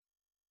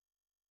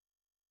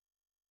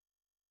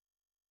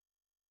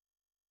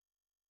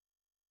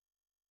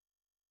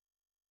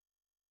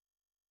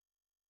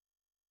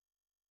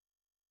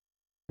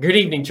Good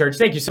evening, church.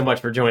 Thank you so much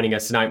for joining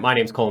us tonight. My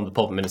name is Cole. I'm the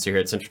pulpit minister here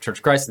at Central Church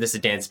of Christ. This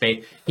is Dan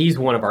Spade. He's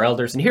one of our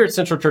elders. And here at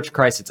Central Church of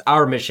Christ, it's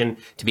our mission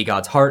to be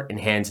God's heart and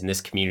hands in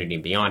this community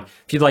and beyond.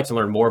 If you'd like to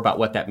learn more about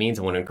what that means,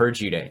 I want to encourage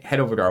you to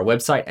head over to our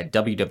website at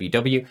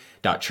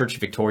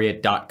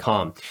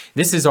www.churchvictoria.com.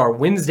 This is our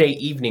Wednesday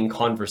evening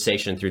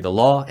conversation through the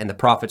law and the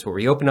prophets, where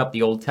we open up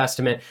the Old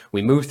Testament,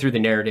 we move through the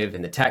narrative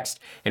and the text,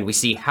 and we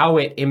see how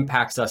it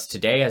impacts us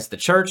today as the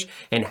church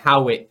and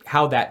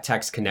how that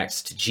text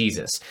connects to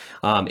Jesus.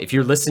 If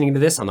you're listening to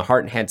this on the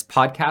Heart and Hands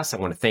podcast, I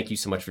want to thank you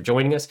so much for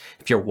joining us.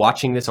 If you're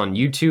watching this on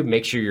YouTube,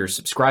 make sure you're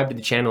subscribed to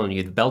the channel and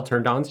you get the bell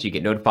turned on so you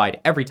get notified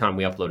every time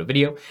we upload a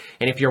video.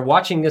 And if you're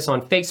watching this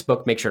on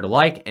Facebook, make sure to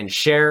like and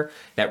share.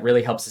 That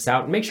really helps us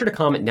out. And make sure to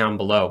comment down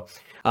below.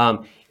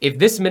 If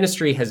this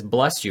ministry has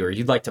blessed you or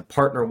you'd like to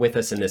partner with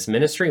us in this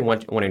ministry, I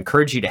want to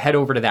encourage you to head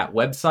over to that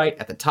website.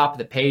 At the top of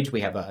the page,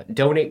 we have a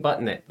donate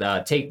button that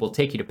will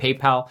take you to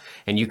PayPal,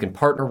 and you can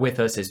partner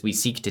with us as we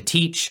seek to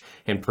teach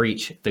and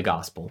preach the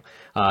gospel.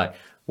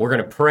 We're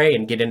going to pray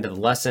and get into the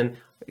lesson.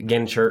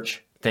 Again,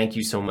 church, thank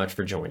you so much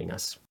for joining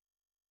us.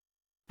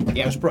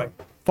 Yeah, let's pray.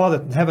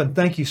 Father in heaven,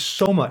 thank you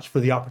so much for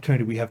the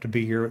opportunity we have to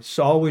be here. It's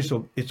always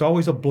a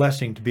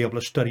blessing to be able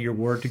to study your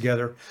word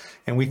together.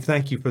 And we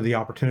thank you for the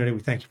opportunity.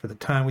 We thank you for the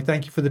time. We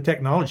thank you for the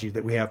technology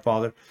that we have,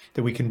 Father,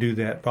 that we can do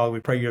that. Father,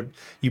 we pray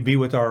you be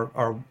with our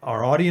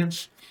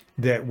audience,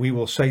 that we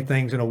will say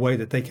things in a way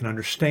that they can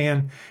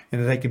understand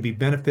and that they can be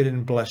benefited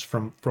and blessed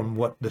from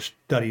what the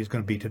study is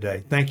going to be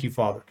today. Thank you,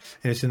 Father.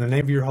 And it's in the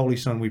name of your Holy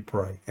Son we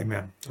pray.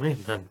 Amen.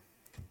 Amen.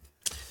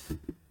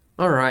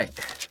 All right.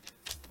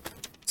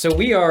 So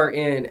we are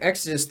in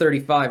Exodus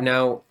 35.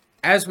 Now,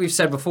 as we've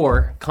said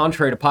before,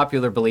 contrary to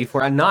popular belief,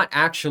 we're not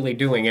actually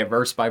doing a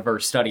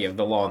verse-by-verse study of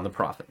the law and the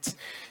prophets.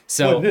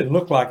 So well, it didn't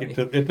look like it.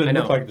 It didn't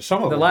look like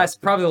some of them.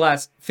 Probably the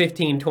last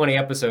 15, 20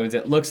 episodes,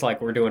 it looks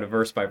like we're doing a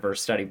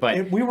verse-by-verse study.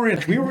 But we were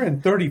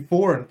in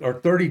 34 or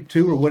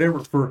 32 or whatever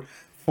for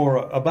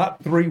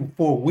about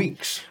 3-4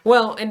 weeks.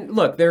 Well, and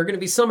look, there are going to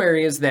be some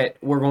areas that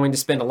we're going to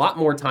spend a lot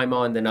more time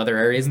on than other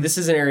areas. Mm-hmm. This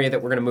is an area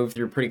that we're going to move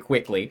through pretty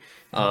quickly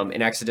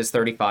in Exodus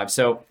 35.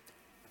 So,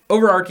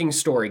 overarching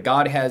story,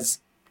 God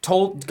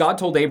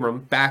told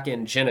Abram back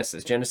in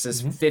Genesis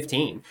mm-hmm.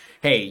 15,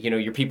 hey,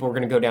 your people are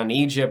going to go down to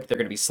Egypt. They're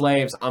going to be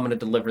slaves. I'm going to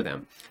deliver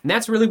them. And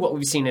that's really what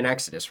we've seen in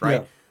Exodus,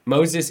 right?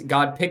 Yeah.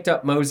 God picked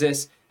up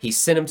Moses. He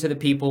sent him to the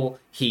people.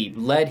 He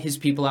led his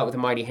people out with a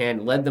mighty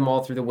hand, led them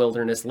all through the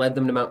wilderness, led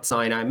them to Mount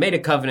Sinai, made a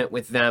covenant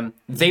with them.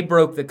 They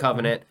broke the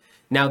covenant.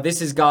 Now,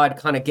 this is God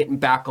kind of getting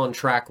back on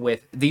track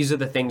with, these are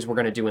the things we're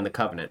going to do in the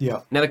covenant.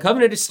 Yeah. Now, the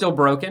covenant is still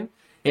broken.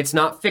 It's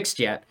not fixed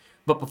yet.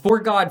 But before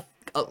God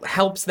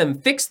helps them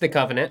fix the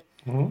covenant,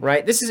 mm-hmm.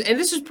 right? This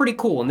is pretty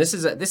cool. And this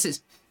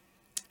is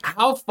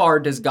how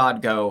far does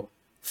God go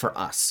for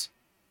us?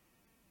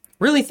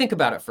 Really think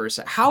about it for a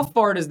second. How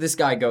far does this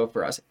guy go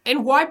for us?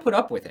 And why put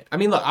up with it? I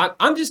mean, look,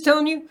 I'm just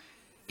telling you,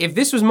 if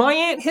this was my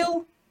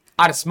anthill,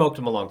 I'd have smoked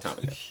him a long time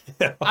ago.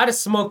 Yeah. I'd have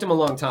smoked him a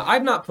long time.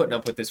 I'm not putting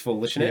up with this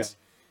foolishness,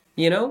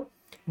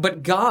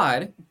 But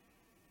God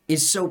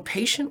is so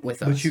patient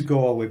with us. But you go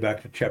all the way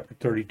back to chapter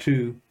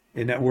 32.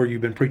 Isn't that where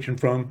you've been preaching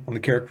from, on the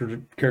character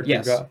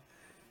yes. of God?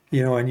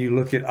 And you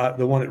look at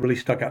the one that really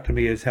stuck out to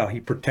me is how he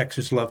protects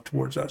his love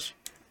towards us.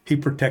 He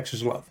protects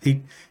his love.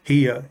 He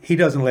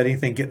doesn't let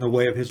anything get in the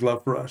way of his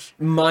love for us.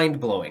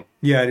 Mind blowing.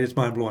 Yeah, it is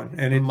mind blowing,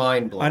 and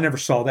mind blowing. I never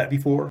saw that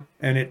before,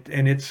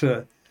 it's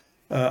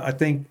I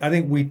think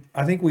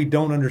we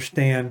don't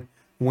understand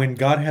when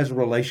God has a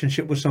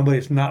relationship with somebody.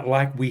 It's not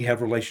like we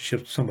have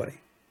relationships with somebody.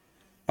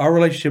 Our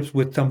relationships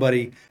with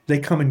somebody, they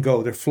come and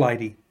go. They're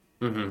flighty.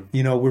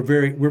 Mm-hmm.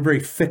 We're very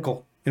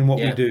fickle in what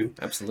we do.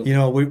 Absolutely.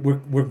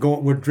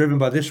 We're driven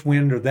by this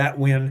wind or that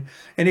wind,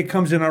 and it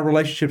comes in our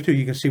relationship too.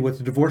 You can see what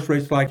the divorce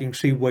rate's like. You can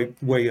see way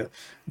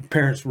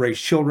parents raise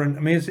children. I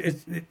mean,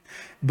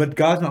 but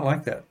God's not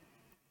like that.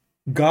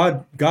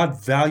 God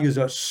values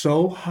us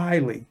so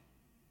highly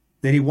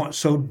that He wants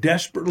so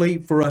desperately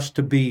for us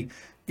to be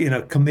in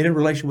a committed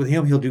relation with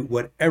Him. He'll do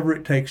whatever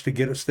it takes to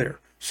get us there.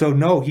 So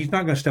no, He's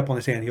not going to step on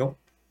this anthill.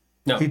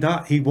 No, He's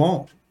not. He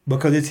won't,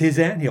 because it's His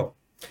anthill.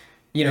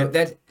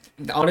 That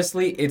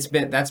honestly,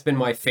 that's been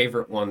my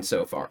favorite one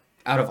so far.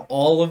 Out of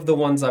all of the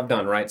ones I've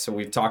done, right? So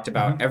we've talked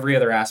about mm-hmm. every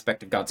other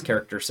aspect of God's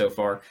character so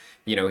far.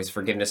 His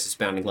forgiveness, His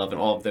bounding love,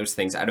 and all of those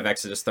things out of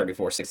Exodus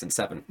 34, 6, and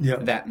 7. Yeah.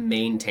 That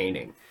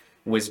maintaining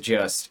was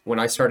just, when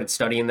I started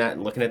studying that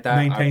and looking at that.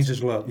 Maintains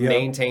His love. Yeah.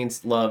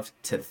 Maintains love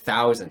to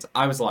thousands.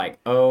 I was like,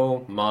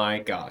 oh my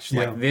gosh.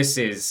 Like, this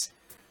is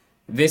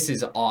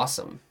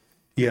awesome.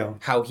 Yeah,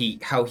 how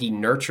he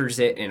nurtures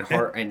it in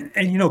heart and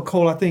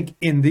Cole, I think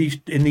in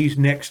these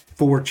next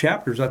 4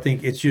 chapters, I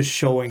think it's just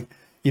showing,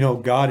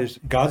 God's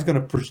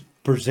going to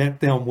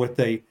present them with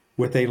a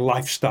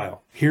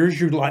lifestyle.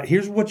 Here's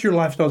what your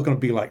lifestyle is going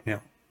to be like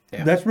now.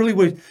 Yeah. That's really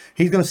what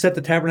He's going to set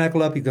the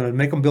tabernacle up. He's going to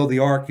make them build the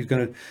ark. He's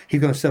going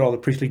to set all the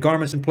priestly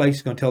garments in place.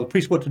 He's going to tell the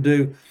priests what to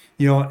do.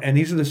 And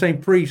these are the same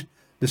priests,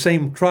 the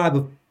same tribe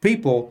of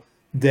people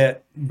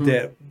that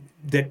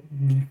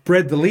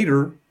bred the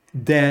leader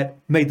that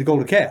made the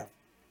golden calf.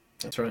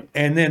 That's right.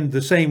 And then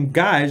the same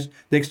guys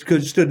that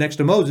stood next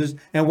to Moses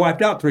and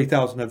wiped out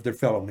 3,000 of their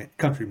fellow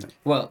countrymen.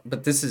 Well,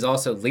 but this is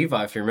also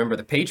Levi, if you remember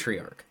the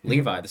patriarch,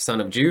 Levi, the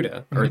son of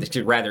Judah, or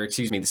rather,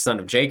 excuse me, the son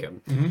of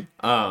Jacob.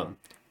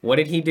 What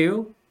did he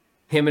do?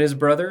 Him and his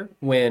brother,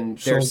 when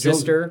their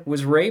sister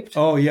was raped.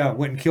 Oh yeah,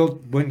 went and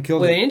killed. Well,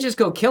 they didn't just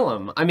go kill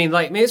him. I mean,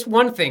 like, it's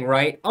one thing,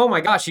 right? Oh my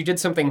gosh, you did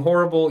something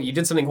horrible. You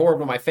did something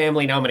horrible to my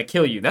family. Now I'm going to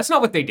kill you. That's not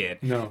what they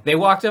did. No. They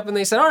walked up and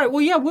they said, "All right,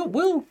 well, yeah,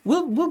 we'll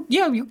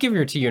yeah, we'll give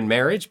her to you in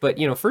marriage, but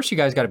you know, first you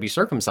guys got to be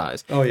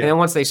circumcised." Oh yeah. And then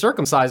once they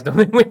circumcised them,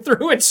 they went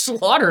through and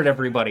slaughtered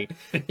everybody.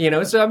 You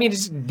know, so I mean,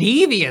 it's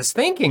devious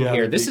thinking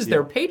here. This is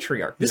their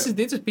patriarch.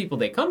 These are people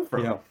they come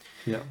from. Yeah.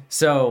 Yeah.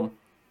 So.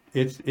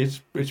 It's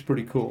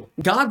pretty cool.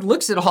 God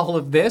looks at all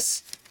of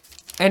this,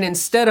 and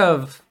instead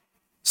of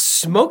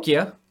smoke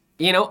you,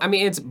 you know, I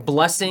mean, it's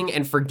blessing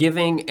and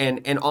forgiving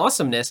and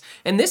awesomeness.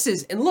 And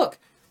look,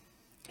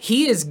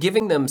 he is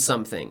giving them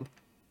something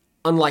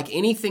unlike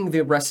anything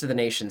the rest of the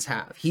nations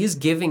have. He is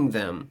giving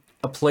them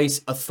a place,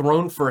 a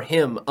throne for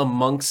him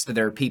amongst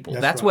their people.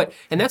 That's right.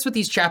 That's what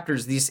these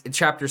chapters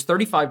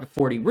 35 to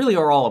 40 really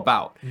are all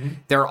about.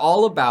 They're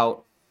all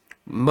about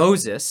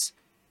Moses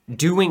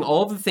doing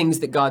all the things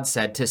that God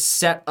said to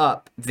set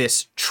up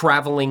this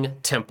traveling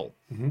temple,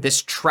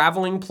 this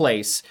traveling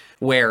place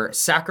where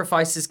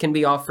sacrifices can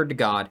be offered to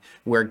God,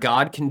 where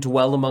God can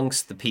dwell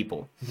amongst the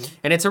people.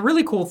 And it's a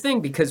really cool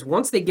thing because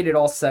once they get it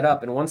all set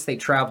up and once they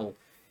travel,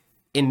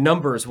 in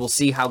Numbers, we'll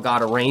see how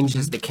God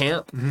arranges the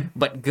camp,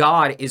 but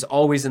God is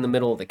always in the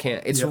middle of the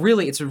camp. It's a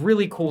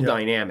really cool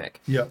dynamic.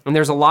 Yeah. And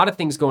there's a lot of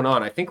things going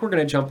on. I think we're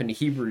going to jump into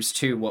Hebrews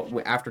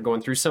too, after going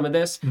through some of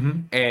this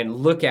and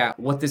look at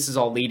what this is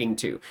all leading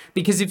to.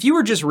 Because if you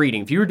were just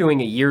reading, if you were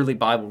doing a yearly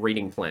Bible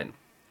reading plan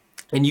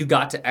and you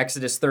got to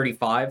Exodus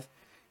 35,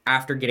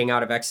 after getting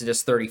out of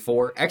Exodus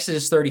 34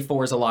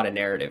 is a lot of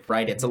narrative,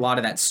 right? It's a lot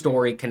of that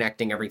story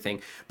connecting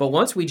everything. But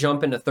once we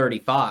jump into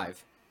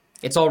 35,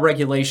 it's all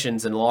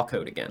regulations and law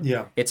code again.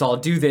 Yeah. It's all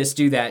do this,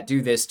 do that,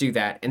 do this, do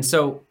that. And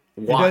so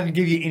why? It doesn't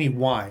give you any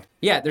why.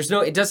 Yeah,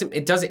 it doesn't,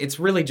 it's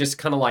really just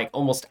kind of like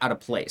almost out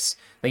of place.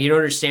 Like you don't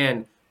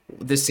understand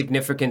the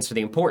significance or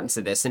the importance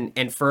of this.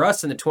 And for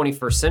us in the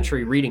 21st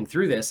century reading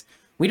through this,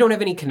 we don't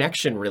have any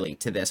connection really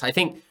to this. I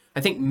think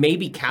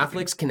maybe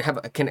Catholics can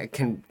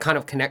kind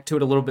of connect to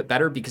it a little bit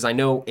better because I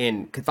know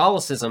in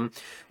Catholicism,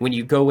 when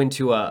you go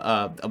into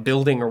a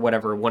building or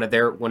whatever, one of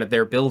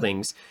their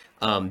buildings,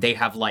 they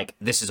have like,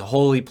 this is a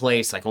holy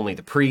place, like only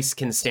the priests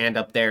can stand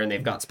up there, and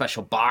they've got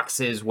special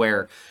boxes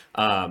where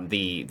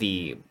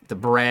the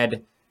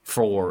bread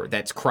for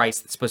that's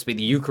Christ, that's supposed to be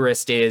the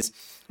Eucharist is.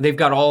 They've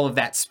got all of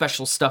that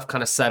special stuff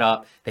kind of set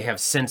up. They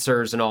have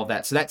censers and all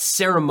that. So that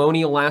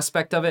ceremonial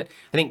aspect of it,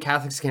 I think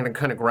Catholics can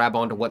kind of grab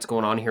onto what's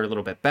going on here a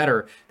little bit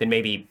better than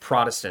maybe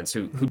Protestants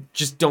who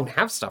just don't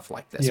have stuff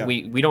like this. Yeah.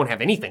 We don't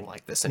have anything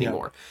like this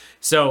anymore. Yeah.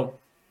 So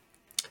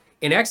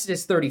in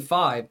Exodus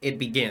 35, it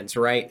begins,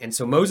 right? And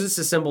so Moses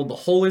assembled the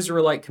whole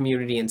Israelite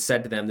community and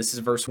said to them, this is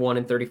verse 1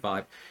 and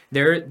 35,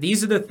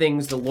 these are the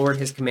things the Lord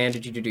has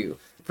commanded you to do.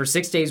 For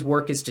 6 days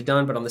work is to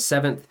done, but on the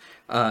seventh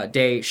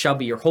day shall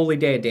be your holy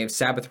day, a day of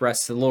Sabbath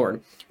rest to the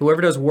Lord. Whoever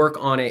does work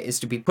on it is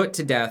to be put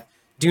to death.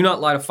 Do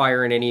not light a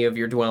fire in any of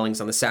your dwellings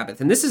on the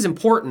Sabbath. And this is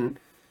important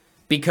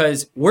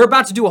because we're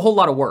about to do a whole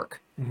lot of work.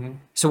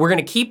 So we're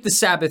going to keep the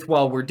Sabbath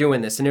while we're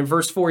doing this. And in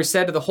verse 4, he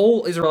said to the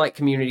whole Israelite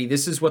community,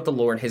 this is what the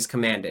Lord has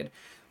commanded.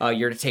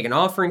 You're to take an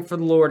offering for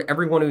the Lord,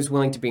 everyone who's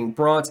willing to bring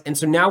bronze. And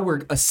so now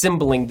we're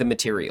assembling the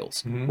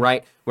materials,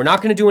 right? We're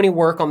not going to do any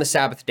work on the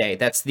Sabbath day.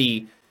 That's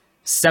the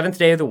seventh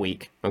day of the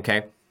week,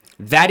 okay?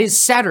 That is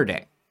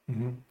Saturday.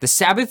 The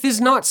Sabbath is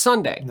not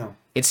Sunday. No.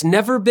 It's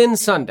never been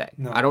Sunday.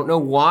 No. I don't know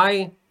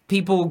why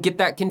people get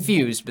that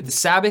confused, but the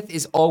Sabbath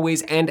is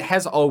always and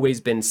has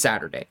always been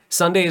Saturday.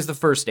 Sunday is the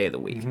first day of the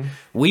week.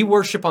 We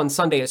worship on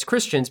Sunday as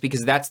Christians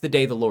because that's the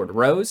day the Lord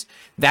rose.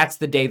 That's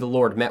the day the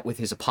Lord met with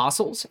his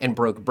apostles and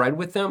broke bread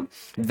with them.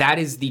 That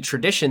is the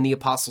tradition the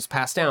apostles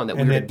passed down, that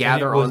we would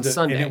gather on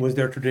Sunday. And it was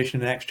their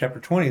tradition in Acts chapter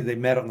 20. They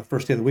met on the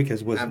first day of the week,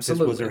 as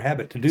was their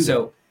habit to do that.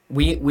 So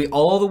we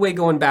all the way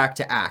going back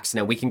to Acts.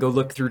 Now we can go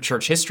look through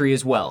church history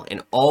as well.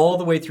 And all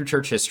the way through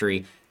church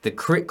history, the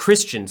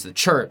Christians, the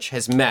church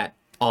has met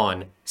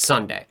on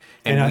Sunday.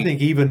 And I think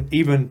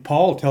even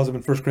Paul tells them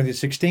in 1 Corinthians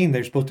 16,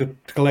 they're supposed to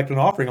collect an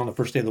offering on the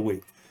first day of the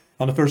week.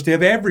 On the first day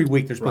of every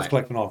week, they're supposed to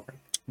collect an offering.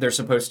 They're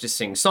supposed to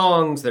sing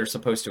songs. They're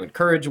supposed to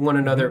encourage one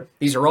another.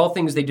 These are all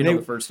things they did on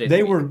the first day of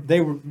the week.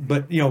 They were,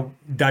 but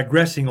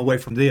digressing away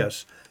from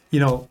this,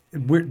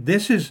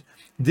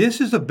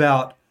 this is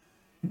about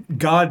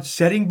God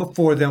setting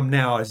before them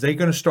now as they're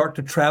going to start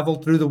to travel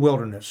through the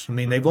wilderness. I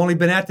mean, they've only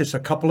been at this a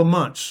couple of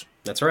months.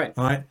 That's right.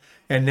 All right.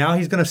 And now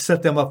he's going to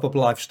set them up with a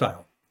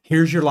lifestyle.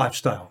 Here's your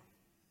lifestyle.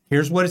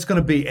 Here's what it's going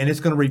to be. And it's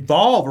going to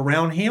revolve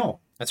around him.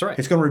 That's right.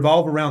 It's going to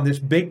revolve around this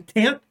big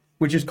tent,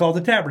 which is called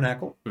the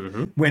tabernacle.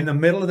 When in the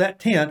middle of that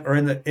tent, or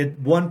at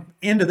one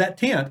end of that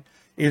tent,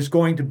 is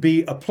going to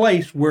be a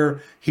place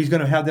where he's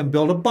going to have them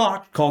build a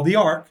box called the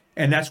ark,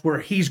 and that's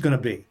where he's going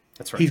to be.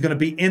 That's right. He's going to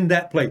be in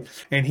that place,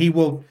 and he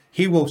will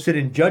sit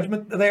in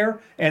judgment there,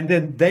 and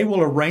then they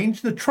will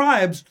arrange the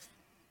tribes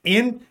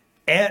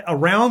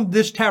around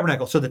this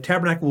tabernacle. So the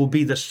tabernacle will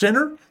be the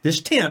center. This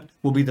tent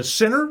will be the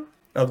center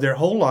of their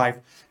whole life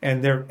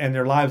and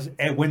their lives.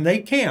 And when they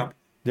camp,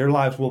 their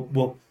lives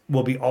will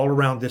be all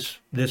around this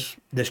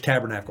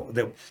tabernacle.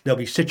 They'll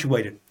be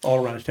situated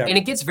all around this tabernacle. And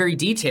it gets very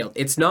detailed.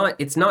 It's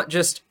not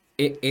just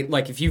it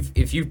like if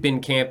you've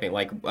been camping,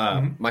 like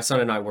my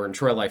son and I were in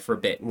trail life for a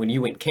bit. When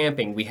you went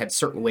camping, we had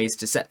certain ways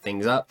to set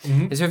things up.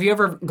 And so if you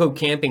ever go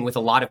camping with a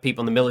lot of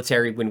people in the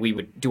military, when we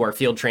would do our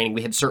field training,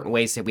 we had certain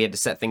ways that we had to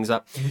set things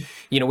up.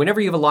 You know,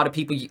 whenever you have a lot of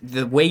people,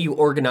 the way you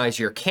organize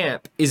your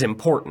camp is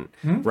important,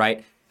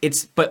 right?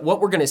 But what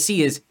we're going to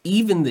see is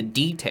even the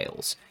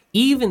details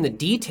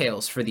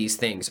for these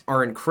things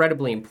are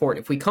incredibly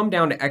important. If we come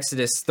down to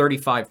Exodus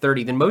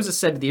 35:30, then Moses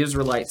said to the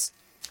Israelites,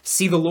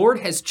 "See, the Lord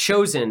has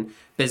chosen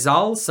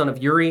Bezalel, son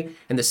of Uri,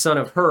 and the son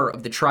of Hur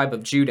of the tribe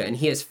of Judah, and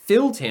he has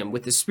filled him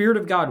with the Spirit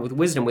of God, with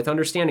wisdom, with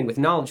understanding, with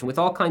knowledge, and with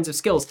all kinds of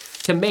skills,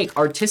 to make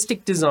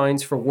artistic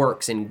designs for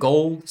works in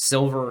gold,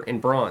 silver, and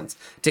bronze,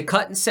 to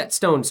cut and set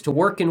stones, to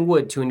work in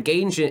wood, to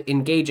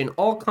engage in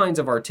all kinds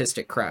of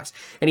artistic crafts.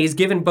 And he has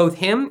given both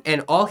him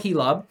and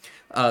Ahilab,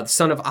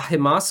 son of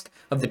Ahimask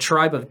of the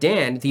tribe of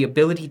Dan, the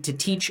ability to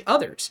teach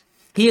others.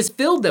 He has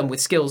filled them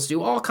with skills to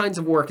do all kinds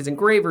of work as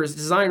engravers,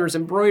 designers,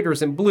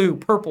 embroiderers in blue,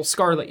 purple,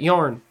 scarlet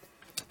yarn,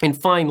 and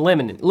fine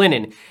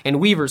linen, and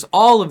weavers,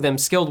 all of them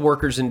skilled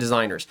workers and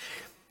designers."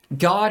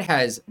 God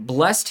has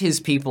blessed his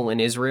people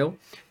in Israel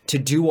to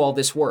do all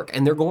this work,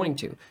 and they're going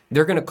to.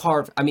 They're going to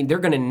carve, they're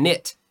going to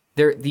knit.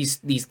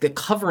 The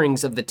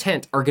coverings of the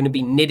tent are going to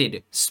be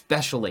knitted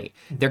specially.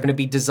 They're going to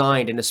be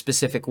designed in a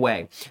specific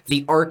way.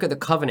 The Ark of the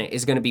Covenant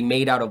is going to be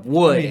made out of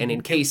wood and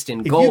encased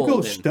in gold. If you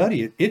go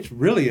study it, it's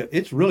really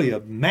a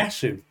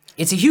massive.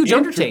 It's a huge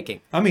undertaking.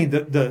 I mean,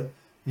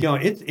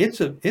 it's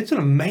an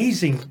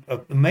amazing.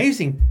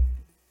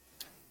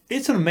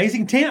 It's an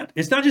amazing tent.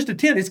 It's not just a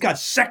tent. It's got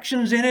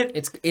sections in it.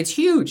 It's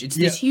huge. It's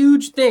this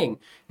huge thing.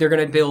 They're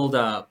going to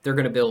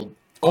build.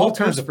 All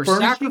types of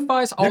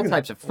sacrifice, all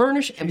types of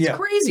furnish, and it's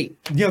crazy.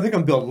 They're going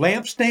to build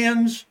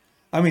lampstands.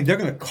 They're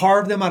going to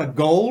carve them out of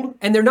gold.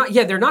 And they're not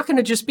going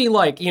to just be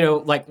like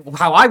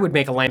how I would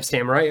make a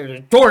lampstand, right? A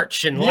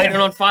torch and light it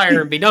on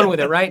fire and be done with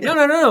it, right?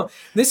 No.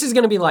 This is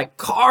going to be like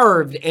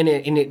carved and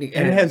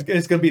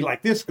it's going to be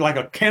like this, like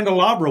a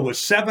candelabra with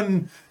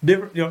 7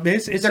 different,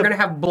 they're going to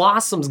have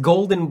blossoms,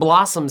 golden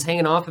blossoms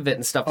hanging off of it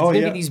and stuff. It's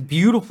going to be these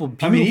beautiful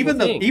things. Even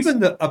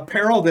the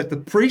apparel that the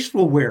priest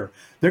will wear,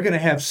 they're going to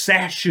have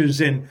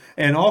sashes and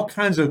all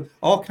kinds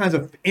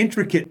of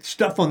intricate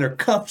stuff on their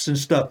cuffs and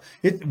stuff.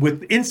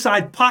 With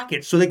inside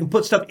pockets, so they can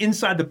put stuff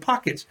inside the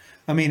pockets.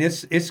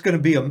 It's going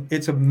to be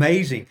it's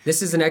amazing.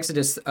 This is in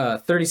Exodus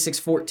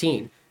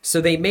 36:14. So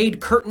they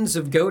made curtains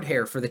of goat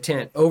hair for the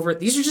tent over.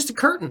 These are just the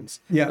curtains.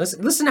 Yeah.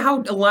 Listen to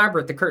how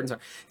elaborate the curtains are.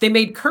 They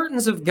made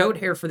curtains of goat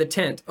hair for the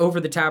tent over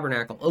the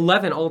tabernacle,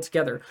 11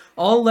 altogether.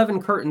 All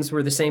 11 curtains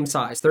were the same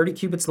size, 30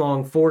 cubits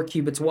long, 4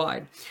 cubits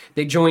wide.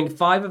 They joined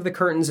 5 of the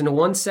curtains into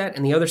one set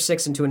and the other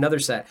 6 into another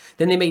set.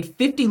 Then they made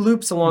 50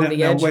 loops along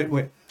the edge.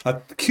 Wait. A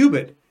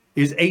cubit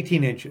is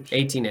 18 inches.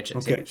 18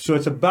 inches. Okay, so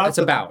it's about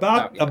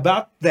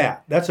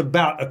that. That's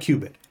about a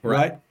cubit,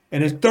 right?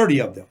 And there's 30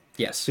 of them.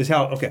 Yes.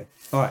 Okay.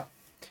 All right.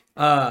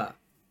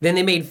 Then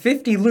they made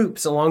 50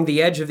 loops along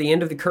the edge of the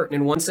end of the curtain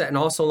in one set and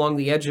also along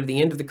the edge of the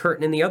end of the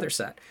curtain in the other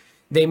set.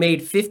 They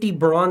made 50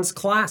 bronze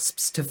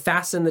clasps to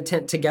fasten the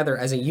tent together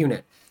as a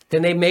unit.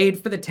 Then they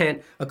made for the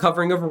tent a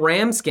covering of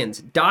ram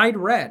skins, dyed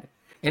red,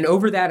 and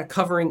over that a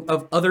covering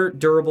of other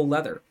durable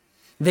leather.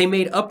 They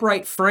made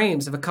upright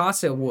frames of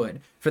acacia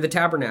wood for the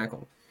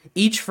tabernacle.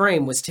 Each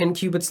frame was 10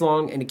 cubits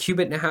long and 1.5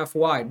 cubits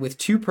wide, with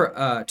two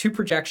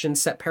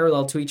projections set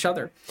parallel to each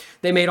other.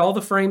 They made all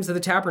the frames of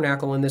the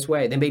tabernacle in this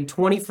way. They made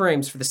 20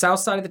 frames for the south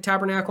side of the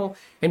tabernacle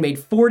and made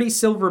 40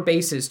 silver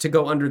bases to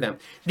go under them.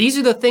 These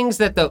are the things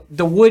that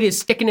the wood is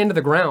sticking into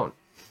the ground.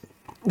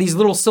 These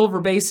little silver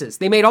bases.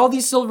 They made all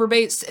these silver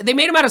bases. They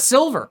made them out of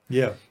silver.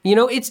 Yeah.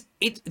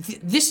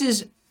 This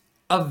is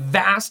a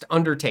vast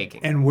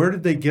undertaking. And where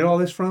did they get all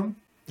this from?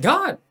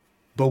 God.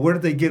 But where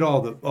did they get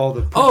all the?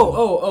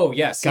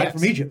 Yes. Got it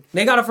from Egypt.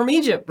 They got it from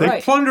Egypt.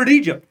 They plundered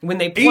Egypt. When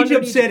they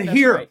plundered Egypt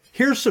said,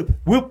 "Here's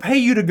we'll pay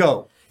you to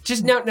go."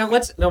 Just now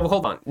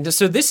hold on.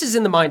 So this is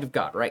in the mind of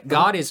God, right?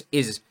 God has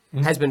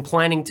been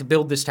planning to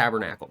build this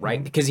tabernacle,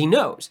 right? Because he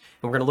knows,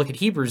 and we're going to look at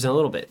Hebrews in a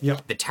little bit.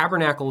 Yep. The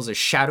tabernacle is a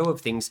shadow of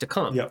things to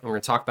come. Yep. And we're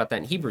going to talk about that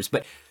in Hebrews.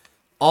 But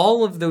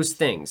all of those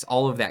things,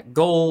 all of that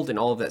gold and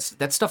all of this,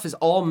 that stuff is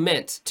all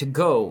meant to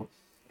go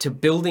to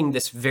building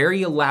this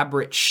very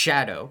elaborate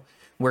shadow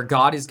where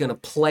God is going to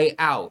play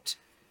out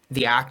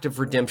the act of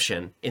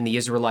redemption in the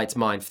Israelites'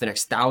 mind for the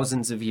next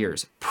thousands of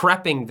years,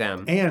 prepping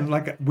them. And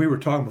like we were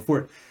talking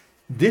before,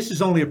 this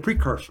is only a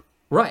precursor.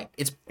 Right.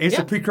 It's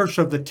a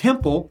precursor of the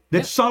temple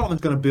that Solomon's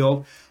going to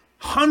build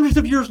hundreds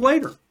of years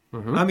later.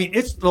 Mm-hmm.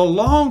 It's a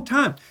long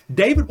time.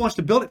 David wants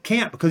to build it,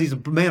 can't, because he's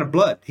a man of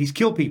blood. He's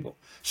killed people.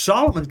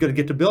 Solomon's going to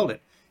get to build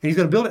it. And he's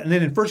going to build it. And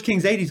then in 1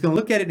 Kings 8, he's going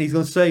to look at it and he's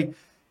going to say,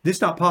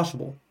 It's not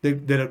possible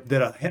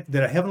that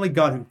a heavenly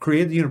God who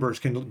created the universe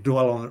can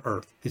dwell on the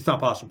earth. It's not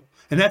possible.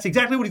 And that's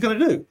exactly what he's going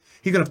to do.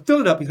 He's going to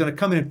fill it up. He's going to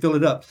come in and fill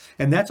it up.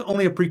 And that's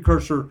only a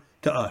precursor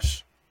to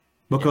us.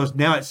 Because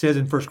now it says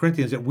in 1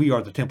 Corinthians that we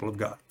are the temple of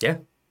God. Yeah.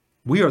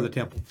 We are the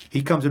temple.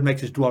 He comes and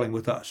makes his dwelling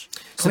with us.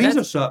 Cleans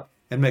us up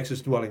and makes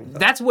his dwelling with us.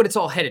 That's what it's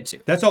all headed to.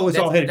 That's all it's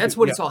all headed to. That's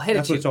what it's all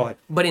headed to.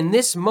 But in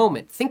this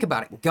moment, think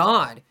about it.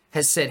 God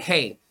has said,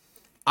 hey,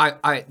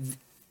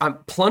 I'm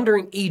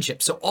plundering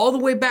Egypt. So all the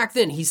way back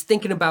then, he's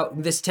thinking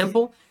about this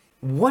temple.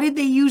 What did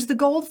they use the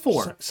gold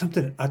for?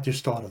 Something I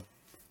just thought of.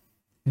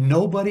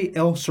 Nobody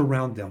else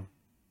around them,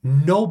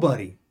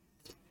 nobody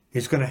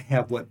is going to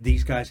have what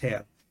these guys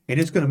have. And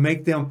it's going to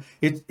make them,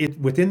 it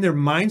within their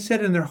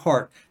mindset and their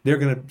heart, they're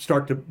going to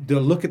start to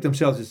look at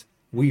themselves as,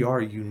 we are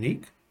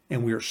unique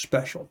and we are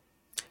special.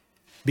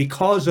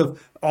 Because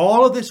of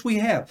all of this we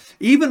have.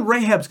 Even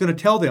Rahab's going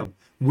to tell them,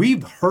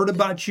 we've heard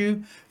about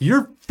you.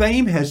 Your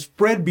fame has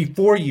spread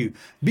before you.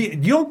 You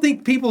don't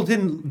think people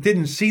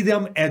didn't see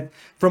them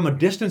from a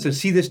distance and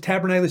see this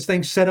tabernacle, this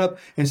thing set up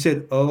and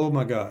said, oh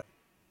my God.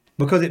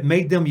 Because it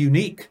made them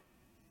unique.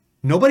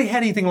 Nobody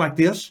had anything like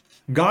this.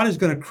 God is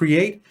going to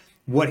create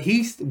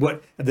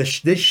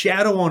this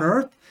shadow on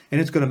earth, and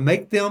it's going to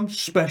make them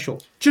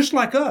special, just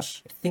like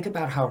us. Think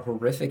about how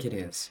horrific it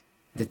is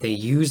that they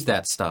used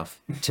that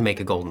stuff to make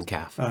a golden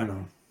calf. I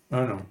know.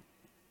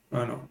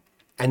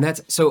 And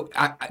that's so.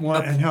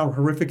 And how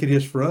horrific it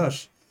is for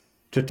us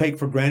to take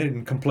for granted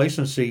in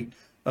complacency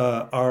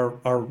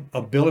our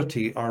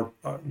ability,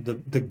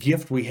 the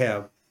gift we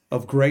have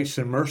of grace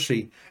and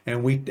mercy,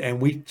 and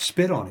we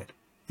spit on it.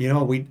 You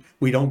know,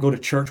 we don't go to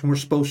church when we're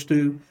supposed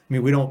to. I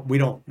mean, we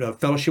don't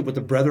fellowship with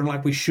the brethren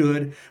like we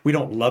should. We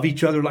don't love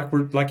each other like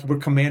we're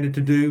commanded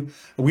to do.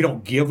 We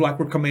don't give like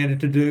we're commanded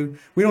to do.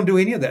 We don't do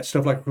any of that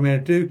stuff like we're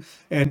commanded to do.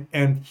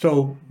 And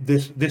so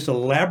this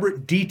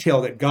elaborate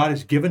detail that God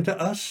has given to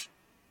us,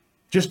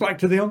 just like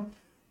to them,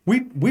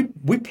 we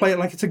play it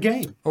like it's a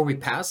game, or we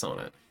pass on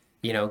it.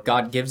 You know,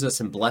 God gives us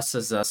and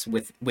blesses us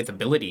with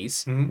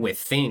abilities, with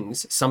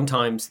things.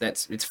 Sometimes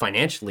it's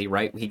financially,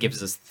 right? He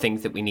gives us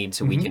things that we need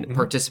so we can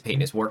participate in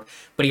his work.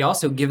 But he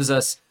also gives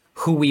us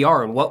who we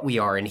are and what we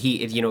are. And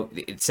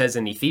it says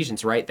in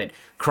Ephesians, right, that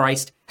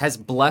Christ has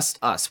blessed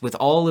us with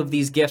all of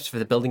these gifts for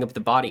the building up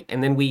the body.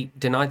 And then we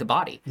deny the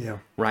body,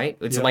 right?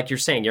 It's like you're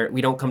saying,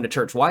 we don't come to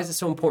church. Why is it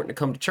so important to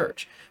come to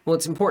church? Well,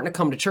 it's important to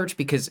come to church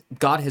because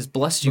God has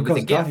blessed you with a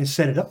gift. Because God has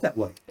set it up that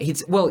way.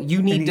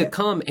 You need to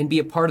come and be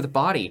a part of the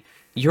body.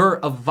 You're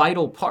a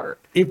vital part.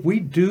 If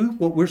we do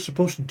what we're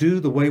supposed to do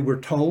the way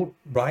we're told,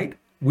 right,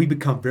 we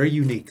become very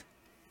unique.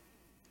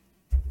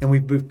 And we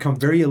become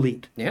very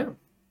elite. Yeah.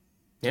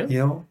 You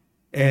know,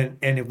 and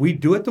if we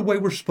do it the way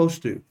we're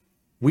supposed to,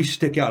 we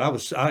stick out.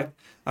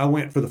 I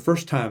went for the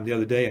first time the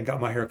other day and got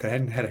my hair cut. I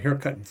hadn't had a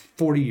haircut in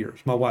 40 years.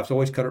 My wife's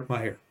always cut my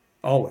hair,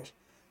 always.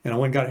 And I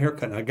went and got a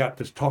haircut, and I got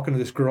this talking to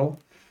this girl,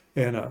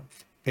 and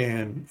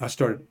I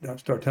started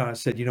telling. I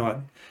said, you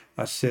know,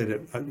 I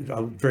said I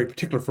was very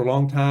particular for a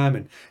long time,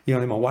 and you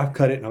know, my wife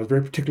cut it, and I was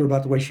very particular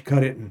about the way she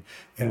cut it,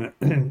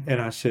 and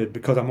I said,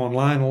 because I'm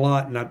online a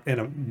lot, and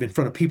I'm in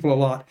front of people a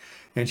lot.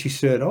 And she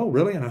said, oh,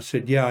 really? And I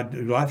said, yeah, I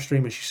do live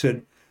stream. And she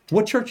said,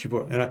 what church you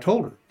go? And I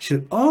told her. She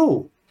said,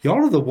 oh,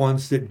 y'all are the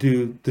ones that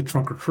do the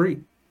trunk or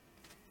treat.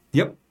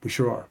 Yep, we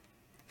sure are.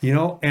 You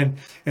know, and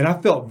I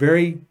felt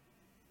very,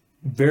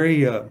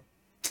 very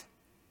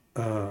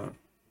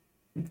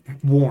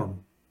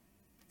warm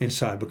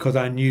inside, because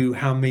I knew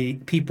how many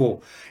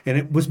people, and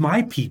it was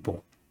my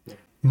people.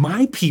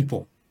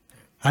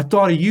 I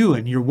thought of you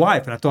and your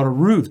wife, and I thought of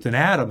Ruth and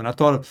Adam, and I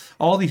thought of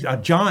all these,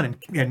 John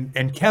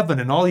and Kevin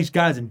and all these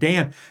guys, and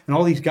Dan and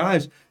all these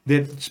guys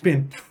that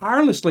spend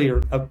tirelessly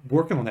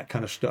working on that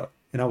kind of stuff.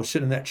 And I was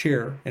sitting in that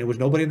chair, and there was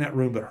nobody in that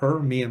room but her,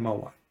 me, and my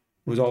wife.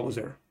 It was all that was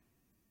there.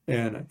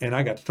 And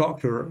I got to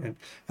talk to her, and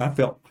I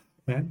felt,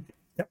 man,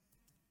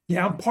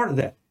 yeah, I'm part of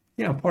that.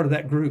 Yeah, I'm part of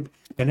that group.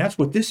 And that's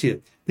what this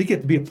is. They get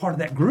to be a part of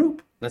that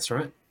group. That's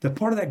right. They're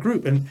part of that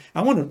group. And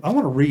I want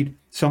to read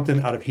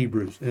something out of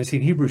Hebrews. And it's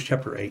in Hebrews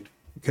chapter 8.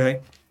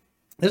 Okay,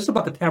 this is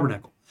about the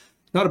tabernacle.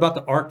 It's not about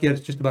the ark yet.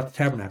 It's just about the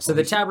tabernacle. So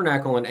the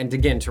tabernacle, and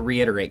again, to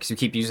reiterate, because you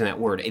keep using that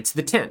word, it's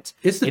the tent.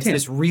 It's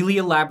this really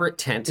elaborate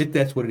tent.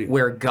 That's what it is.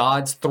 Where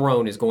God's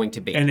throne is going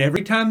to be. And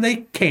every time they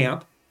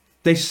camp,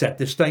 they set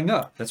this thing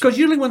up. Because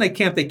usually when they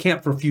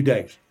camp for a few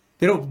days.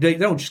 They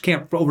don't just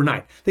camp for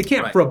overnight. They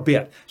camp for a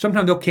bit.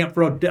 Sometimes they'll camp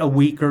for a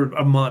week or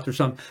a month or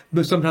something.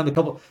 But sometimes a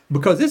couple,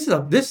 because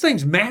this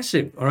thing's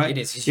massive. All right, it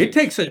is. Huge.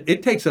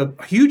 It takes a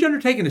huge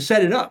undertaking to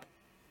set it up.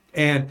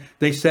 And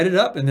they set it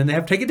up, and then they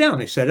have to take it down.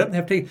 They set it up,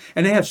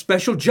 and they have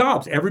special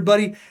jobs.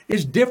 Everybody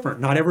is different.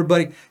 Not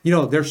everybody, you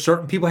know, there's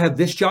certain people have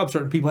this job,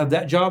 certain people have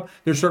that job.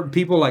 There's certain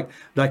people like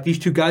these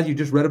two guys you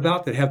just read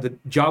about that have the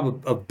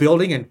job of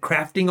building and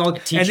crafting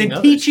and then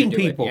teaching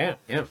people.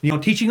 Yeah. You know,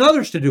 teaching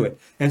others to do it.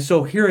 And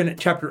so here in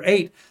chapter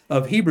 8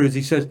 of Hebrews,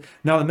 he says,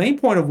 now the main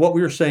point of what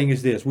we were saying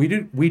is this: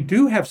 we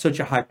do have such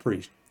a high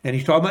priest, and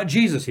he's talking about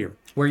Jesus here.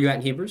 Where are you at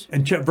in Hebrews?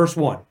 In verse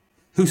 1.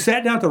 who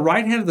sat down at the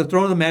right hand of the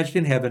throne of the majesty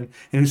in heaven,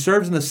 and who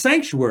serves in the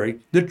sanctuary,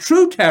 the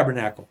true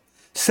tabernacle,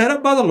 set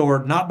up by the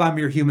Lord, not by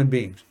mere human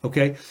beings.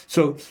 Okay?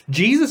 So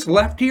Jesus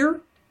left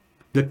here,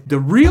 the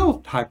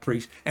real high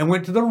priest, and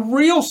went to the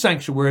real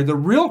sanctuary, the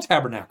real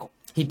tabernacle.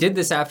 He did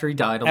this after he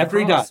died on After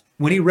the he cross. died.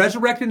 When he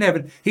resurrected in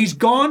heaven, he's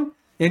gone,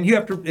 and you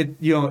have to,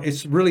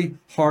 it's really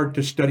hard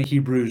to study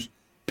Hebrews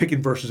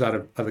picking verses out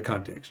of the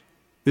context.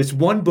 This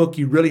one book,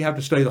 you really have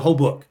to study the whole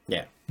book.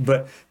 Yeah.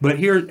 But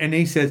here, and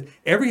he says,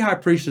 every high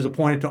priest is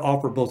appointed to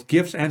offer both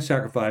gifts and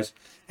sacrifice,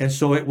 and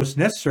so it was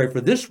necessary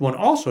for this one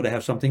also to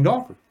have something to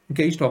offer.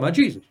 Okay, he's talking about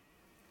Jesus.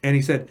 And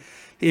he said,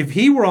 if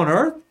he were on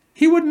earth,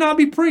 he would not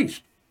be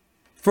priest.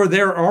 For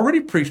there are already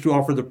priests who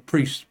offer the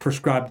priests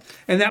prescribed.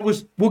 And that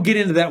was, we'll get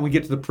into that when we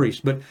get to the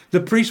priests. But the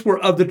priests were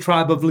of the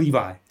tribe of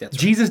Levi. That's right.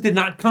 Jesus did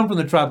not come from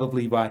the tribe of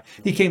Levi.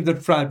 He came from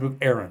the tribe of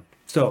Aaron.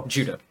 So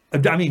Judah.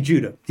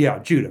 Judah. Yeah,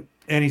 Judah.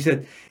 And he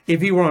said,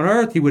 if he were on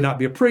earth, he would not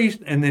be a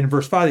priest. And then in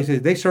verse 5, he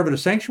says, they serve at a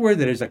sanctuary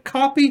that is a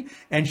copy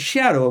and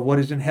shadow of what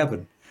is in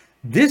heaven.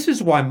 This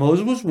is why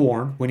Moses was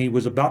warned when he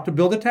was about to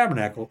build the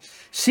tabernacle,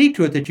 see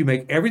to it that you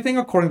make everything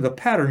according to the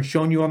pattern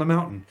shown you on the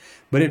mountain.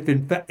 But if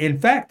in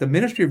fact the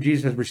ministry of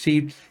Jesus has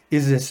received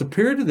is as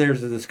superior to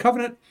theirs as this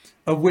covenant,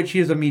 of which he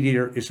is a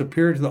mediator, is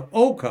superior to the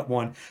old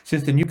one,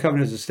 since the new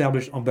covenant is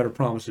established on better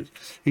promises.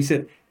 He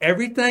said,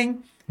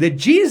 everything that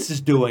Jesus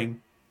is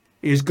doing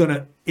is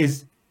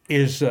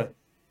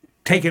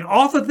taken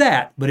off of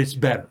that, but it's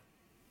better.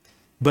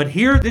 But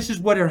here, this is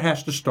what it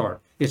has to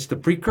start. It's the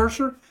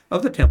precursor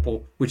of the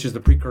temple, which is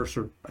the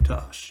precursor to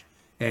us.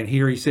 And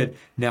here he said,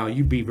 now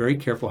you be very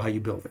careful how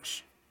you build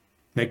this.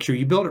 Make sure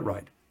you build it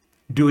right.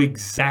 Do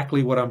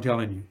exactly what I'm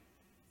telling you.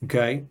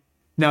 Okay?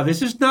 Now,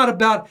 this is not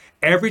about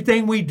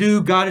everything we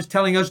do. God is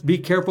telling us, be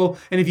careful.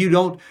 And if you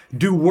don't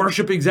do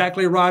worship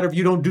exactly right, or if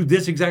you don't do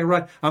this exactly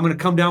right, I'm going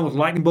to come down with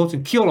lightning bolts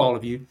and kill all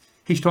of you.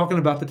 He's talking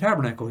about the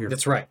tabernacle here.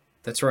 That's right.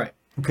 That's right.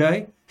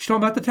 Okay? He's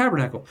talking about the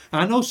tabernacle.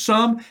 I know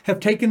some have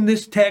taken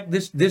this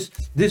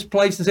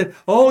place and said,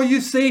 oh,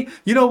 you see,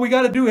 we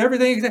got to do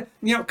everything.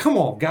 Come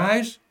on,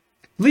 guys.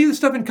 Leave the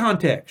stuff in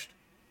context.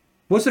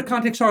 What's the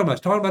context talking about?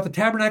 It's talking about the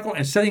tabernacle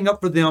and setting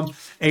up for them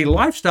a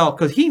lifestyle,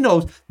 because he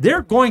knows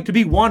they're going to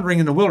be wandering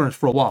in the wilderness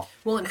for a while.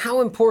 Well, and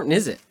how important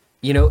is it?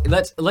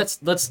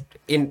 Let's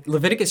in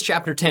Leviticus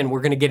chapter 10,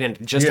 we're going to get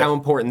into just how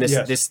important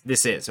this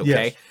is,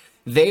 okay? Yes.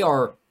 They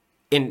are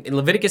in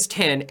Leviticus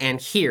 10 and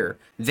here,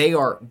 they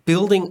are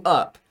building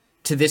up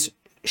to this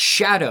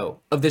shadow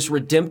of this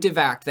redemptive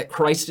act that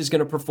Christ is going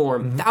to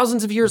perform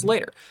thousands of years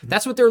later.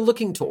 That's what they're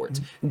looking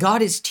towards.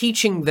 God is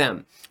teaching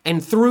them,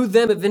 and through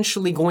them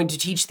eventually going to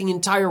teach the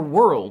entire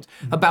world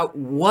about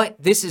what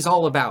this is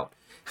all about,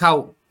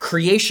 how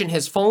creation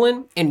has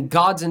fallen and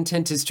God's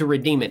intent is to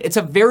redeem it. It's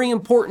a very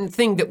important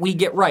thing that we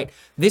get right.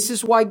 This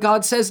is why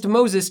God says to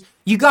Moses,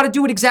 you got to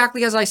do it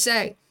exactly as I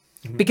say.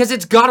 Because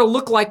it's got to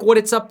look like what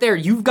it's up there.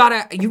 You've got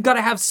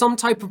to have some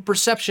type of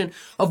perception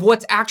of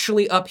what's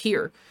actually up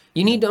here.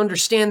 You need to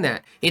understand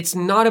that. It's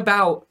not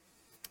about,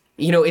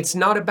 it's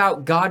not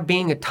about God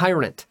being a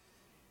tyrant.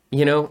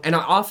 And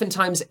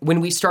oftentimes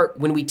when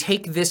we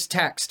take this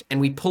text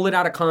and we pull it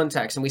out of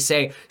context and we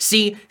say,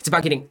 see, it's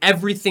about getting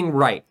everything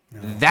right.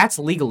 That's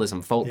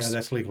legalism, folks. Yeah,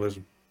 that's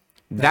legalism.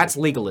 That's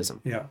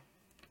legalism. Yeah.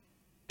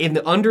 In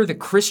the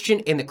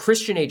Christian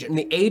age, in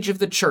the age of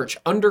the church,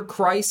 under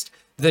Christ,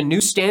 the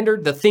new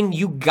standard, the thing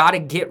you got to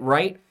get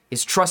right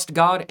is trust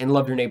God and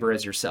love your neighbor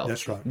as yourself.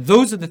 That's right.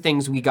 Those are the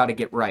things we got to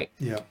get right.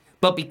 Yeah.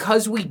 But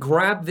because we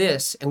grab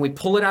this and we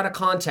pull it out of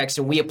context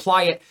and we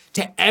apply it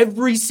to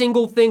every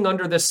single thing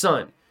under the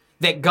sun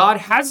that God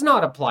has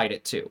not applied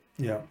it to.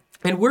 Yeah.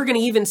 And we're going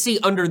to even see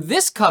under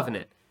this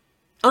covenant,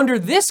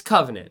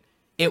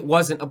 it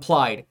wasn't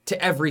applied to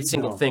every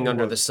single thing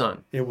under the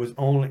sun. It was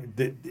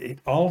only,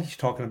 all he's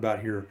talking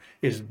about here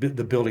is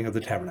the building of the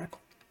tabernacle.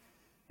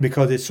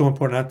 Because it's so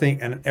important, I think,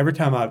 and every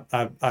time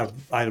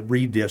I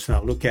read this and I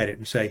look at it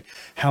and say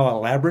how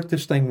elaborate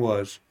this thing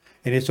was,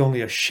 and it's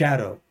only a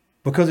shadow.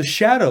 Because a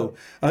shadow,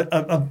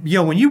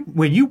 when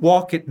you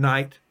walk at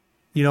night,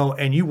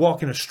 and you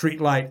walk in a street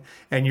light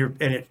and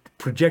it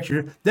projects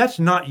you, that's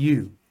not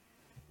you.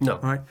 No.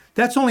 Right?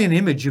 That's only an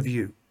image of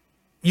you.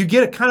 You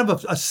get a kind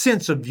of a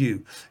sense of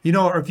you,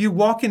 or if you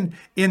walk in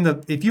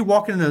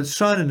the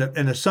sun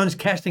and the sun's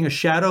casting a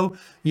shadow,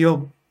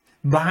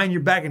 behind your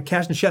back and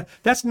casting a shadow,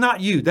 that's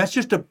not you. That's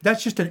just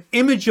an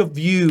image of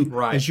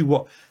you as you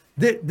walk.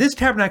 This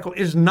tabernacle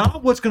is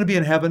not what's going to be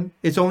in heaven.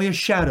 It's only a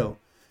shadow.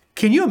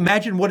 Can you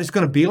imagine what it's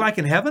going to be like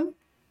in heaven?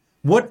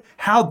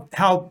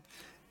 How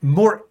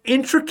more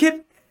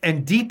intricate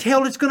and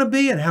detailed it's going to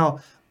be, and how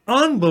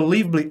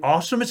unbelievably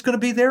awesome it's going to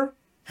be there,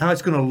 how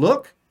it's going to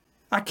look?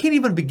 I can't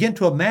even begin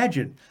to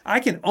imagine. I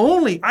can't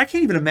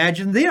even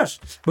imagine this,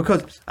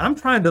 because I'm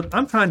trying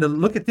to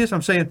look at this.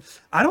 I'm saying,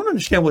 I don't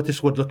understand what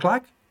this would look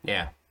like.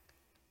 Yeah.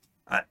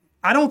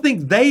 I don't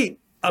think they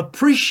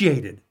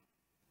appreciated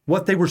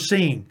what they were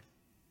seeing.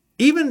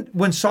 Even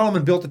when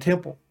Solomon built the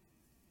temple,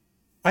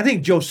 I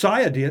think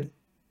Josiah did.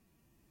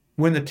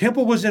 When the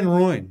temple was in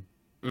ruin,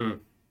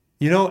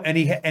 You know, and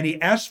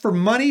he asked for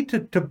money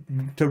to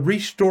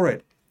restore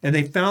it. And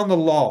they found the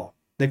law.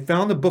 They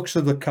found the books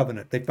of the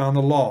covenant. They found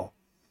the law.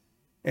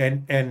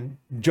 And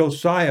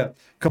Josiah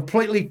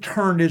completely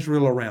turned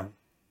Israel around.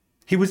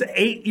 He was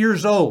 8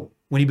 years old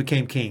when he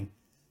became king.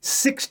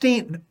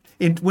 16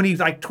 when he's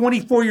like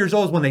 24 years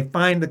old is when they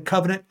find the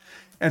covenant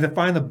and they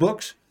find the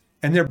books,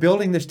 and they're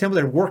building this temple.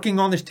 They're working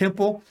on this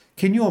temple.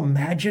 Can you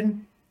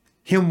imagine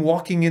him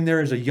walking in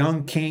there as a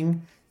young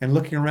king and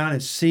looking around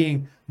and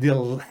seeing the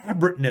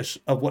elaborateness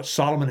of what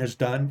Solomon has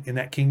done in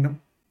that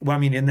kingdom? Well, I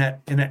mean, in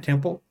that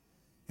temple.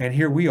 And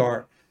here we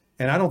are.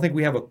 And I don't think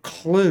we have a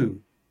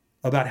clue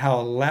about how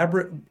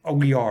elaborate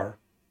we are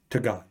to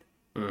God.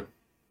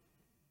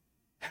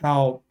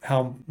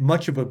 How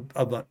much of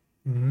a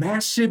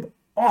massive,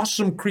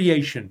 awesome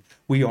creation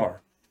we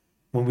are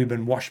when we've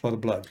been washed by the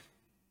blood.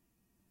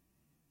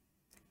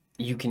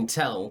 You can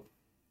tell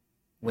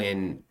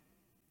when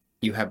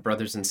you have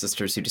brothers and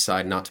sisters who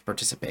decide not to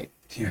participate.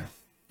 Yeah.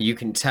 You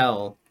can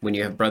tell when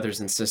you have brothers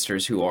and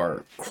sisters who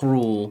are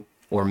cruel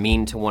or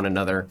mean to one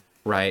another,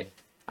 right?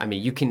 I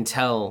mean, you can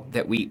tell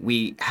that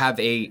we have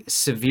a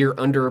severe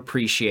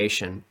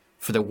underappreciation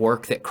for the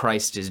work that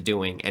Christ is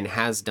doing and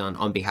has done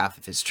on behalf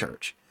of his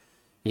church.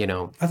 You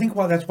know, I think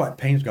that's why it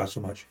pains God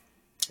so much.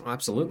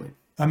 Absolutely.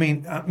 I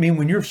mean,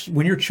 when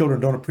your children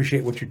don't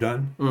appreciate what you've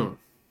done,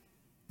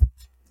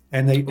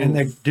 and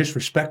they're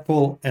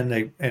disrespectful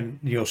and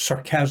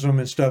sarcasm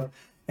and stuff,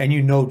 and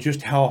you know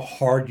just how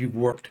hard you've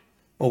worked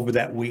over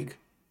that week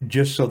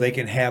just so they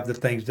can have the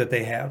things that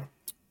they have.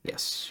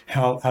 Yes.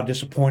 How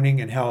disappointing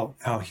and how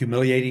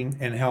humiliating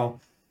and how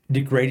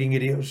degrading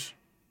it is.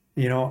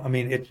 You know, I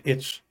mean, it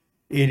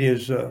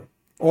is.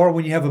 Or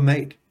when you have a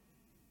mate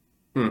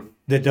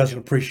that doesn't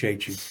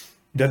appreciate you,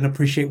 doesn't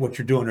appreciate what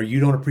you're doing, or you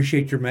don't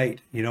appreciate your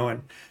mate. You know,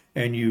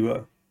 and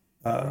you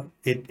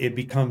it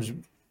becomes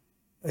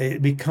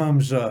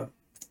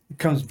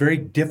very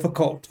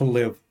difficult to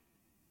live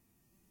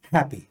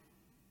happy.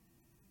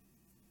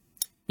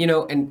 You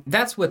know, and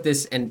that's what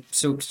this, and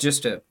so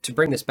just to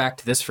bring this back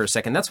to this for a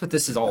second, that's what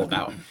this is all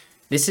about.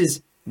 This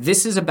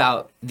is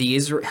about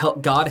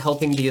God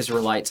helping the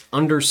Israelites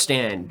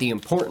understand the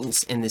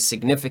importance and the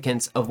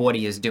significance of what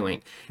he is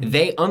doing.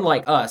 They,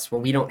 unlike us, where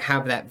we don't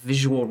have that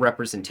visual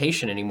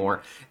representation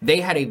anymore,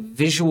 they had a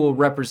visual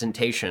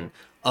representation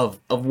of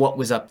what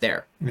was up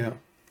there. Yeah.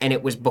 And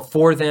it was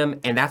before them,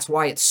 and that's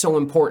why it's so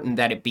important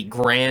that it be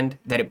grand,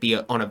 that it be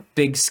on a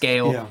big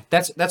scale. Yeah.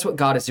 That's what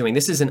God is doing.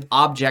 This is an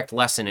object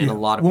lesson in a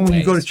lot of ways. When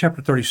you go to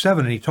chapter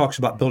 37 and he talks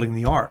about building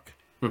the ark,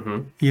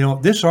 you know,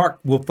 this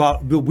ark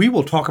we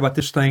will talk about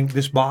this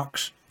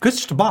box, because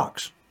it's just a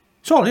box.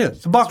 That's all it is.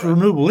 It's a box with a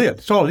removable lid.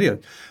 That's all it is.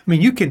 I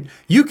mean, you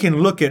can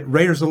look at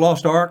Raiders of the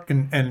Lost Ark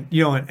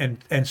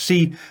and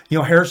see,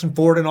 Harrison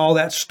Ford and all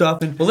that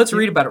stuff. And well, let's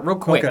read about it real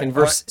quick. Okay, In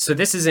verse, right. So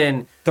this is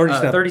in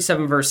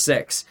 37. verse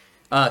 6.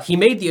 He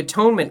made the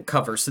atonement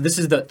cover. So this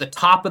is the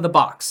top of the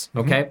box,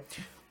 okay,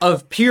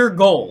 of pure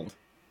gold.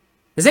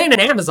 This ain't an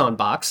Amazon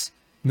box.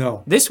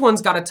 No. This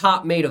one's got a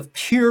top made of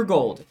pure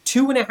gold,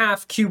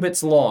 2.5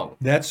 cubits long.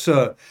 That's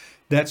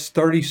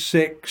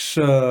 36.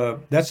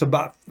 That's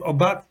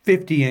about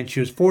 50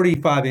 inches,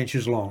 45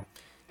 inches long.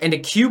 And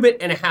 1.5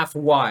 cubits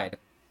wide.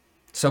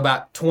 So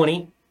about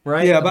 20,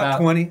 right? Yeah, about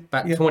 20.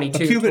 About yeah.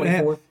 22, a cubit 24. and a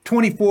half,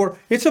 24.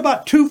 It's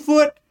about 2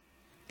 foot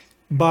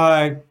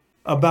by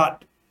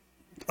about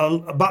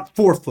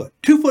 4 foot.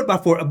 2 foot by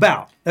 4,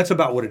 about. That's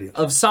about what it is.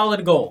 Of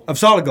solid gold. Of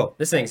solid gold.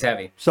 This thing's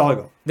heavy. Solid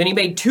gold. Then he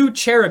made 2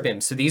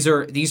 cherubim. So these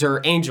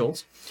are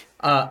angels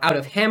out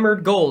of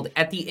hammered gold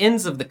at the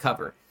ends of the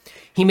cover.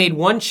 He made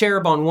 1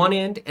 cherub on one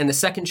end and the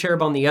second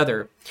cherub on the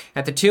other.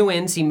 At the 2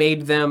 ends, he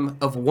made them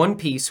of one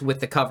piece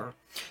with the cover.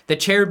 The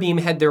cherubim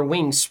had their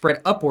wings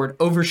spread upward,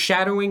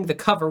 overshadowing the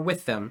cover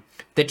with them.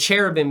 The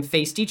cherubim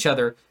faced each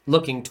other,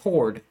 looking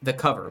toward the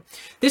cover.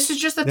 This is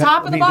just the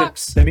top of the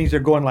box. That means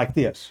they're going like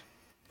this.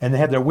 And they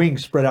have their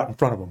wings spread out in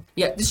front of them.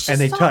 Yeah, this is just and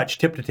they the top. touch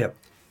tip to tip.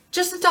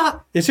 Just the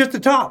top. It's just the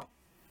top.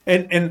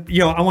 And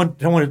I want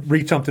to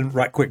read something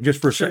right quick just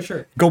for a second.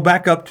 Sure. Go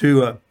back up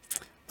to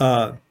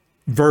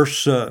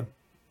verse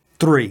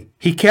 3.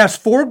 He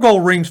cast 4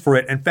 gold rings for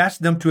it and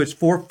fastened them to its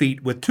 4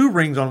 feet with 2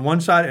 rings on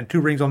one side and 2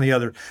 rings on the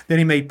other. Then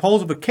he made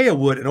poles of acacia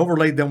wood and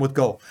overlaid them with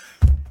gold.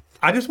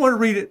 I just want to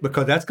read it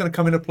because that's going to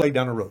come into play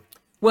down the road.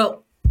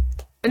 Well,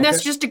 and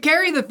that's just to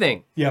carry the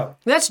thing. Yeah.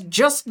 That's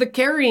just the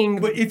carrying.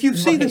 But if you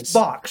see this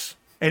box,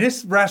 and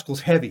this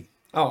rascal's heavy.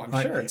 Oh,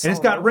 I'm sure. And it's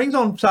got rings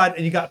on the side,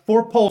 and you got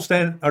 2 poles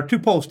standing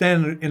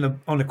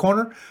on the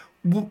corner.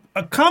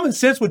 A common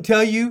sense would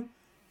tell you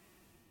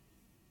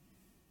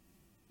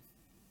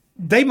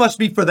they must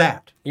be for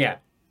that. Yeah.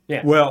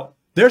 Yeah. Well,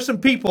 there's some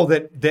people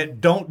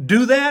that don't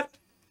do that,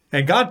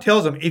 and God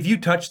tells them, if you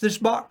touch this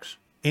box,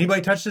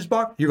 anybody touch this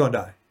box, you're going to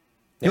die.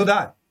 You'll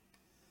die.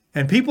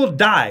 And people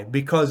die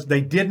because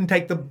they didn't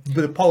take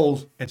the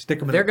poles and stick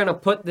them in. They're going to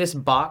put this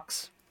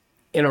box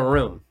in a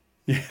room.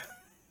 Yeah.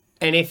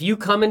 And if you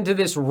come into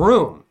this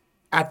room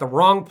at the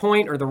wrong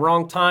point or the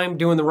wrong time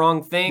doing the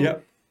wrong thing,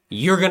 Yep.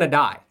 you're going to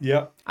die.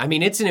 Yep. I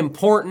mean, it's an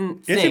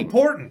important thing. It's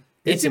important.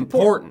 It's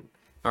important.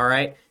 All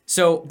right.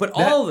 So, but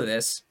all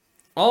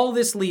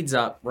this leads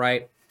up,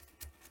 right?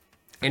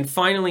 And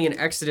finally, in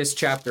Exodus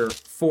chapter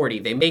 40,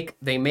 they make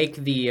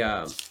the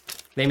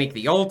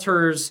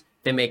altars,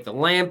 they make the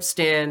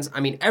lampstands. I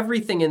mean,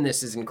 everything in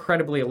this is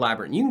incredibly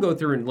elaborate. And you can go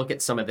through and look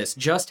at some of this,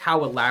 just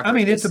how elaborate. I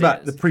mean, it's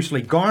about the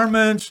priestly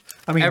garments.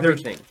 I mean,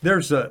 everything.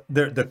 There's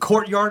the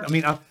courtyard. I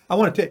mean, I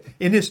want to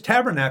in this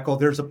tabernacle.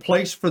 There's a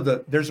place for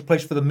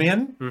the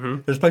men.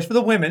 Mm-hmm. There's a place for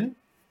the women.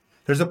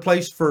 There's a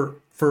place for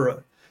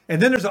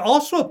and then there's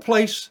also a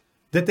place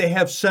that they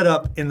have set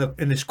up in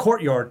this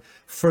courtyard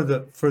for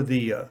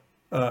the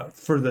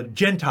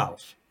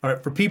Gentiles. All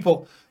right, for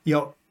people, you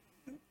know,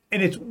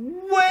 and it's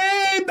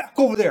way back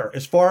over there,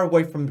 as far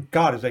away from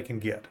God as they can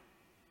get.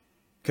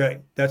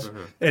 Okay,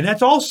 and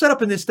that's all set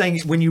up in this thing.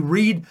 When you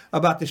read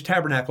about this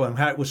tabernacle and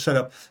how it was set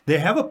up, they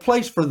have a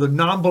place for the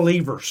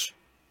non-believers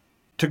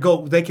to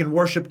go. They can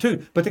worship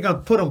too, but they're going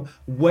to put them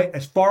way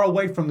as far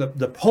away from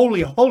the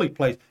holy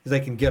place as they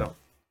can get them.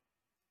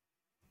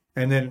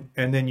 And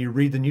then you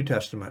read the New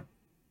Testament,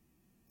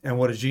 and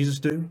what does Jesus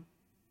do?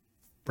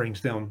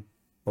 Brings them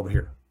over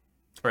here.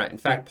 Right. In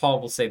fact, Paul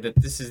will say that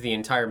this is the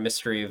entire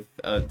mystery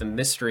of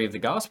the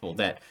gospel,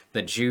 that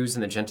the Jews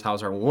and the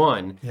Gentiles are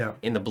one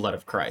in the blood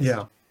of Christ.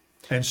 Yeah.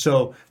 And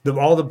so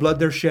all the blood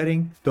they're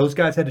shedding, those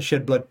guys had to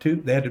shed blood too.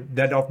 They had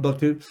to offer blood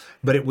too,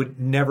 but it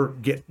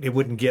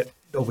wouldn't get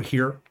over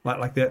here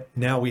like that.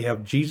 Now we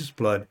have Jesus'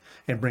 blood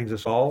and brings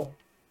us all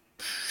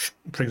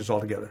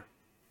together.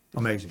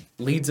 Amazing.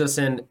 Leads us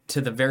in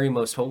to the very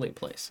most holy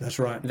place. That's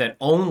right. That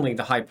only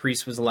the high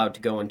priest was allowed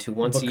to go into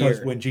once a year.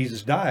 Because when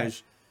Jesus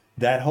dies,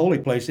 that holy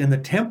place in the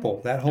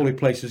temple, that holy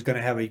place is going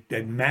to have a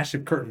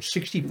massive curtain,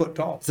 60 foot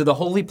tall. So the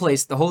holy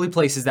place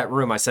is that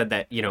room. I said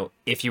that, you know,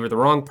 if you were the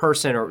wrong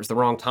person or it was the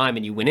wrong time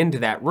and you went into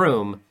that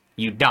room,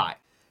 you'd die,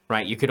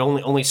 right? You could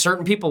only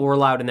certain people were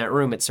allowed in that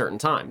room at certain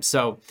times.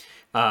 So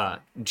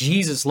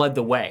Jesus led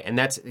the way, and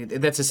that's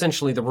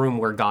essentially the room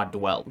where God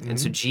dwelled. Mm-hmm. And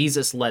so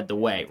Jesus led the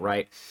way,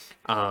 right?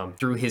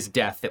 Through his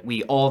death, that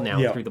we all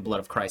now, through the blood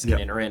of Christ, can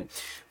enter in.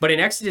 But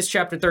in Exodus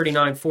chapter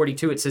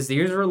 39:42, it says,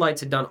 the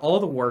Israelites had done all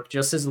the work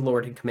just as the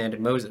Lord had commanded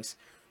Moses.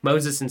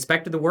 Moses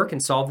inspected the work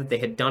and saw that they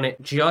had done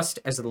it just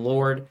as the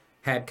Lord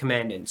had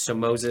commanded. So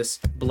Moses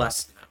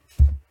blessed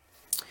them.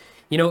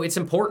 You know, it's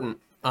important.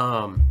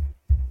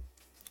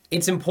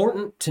 It's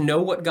important to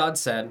know what God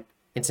said.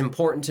 It's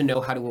important to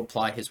know how to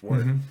apply his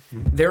word. Mm-hmm.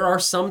 Mm-hmm. There are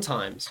some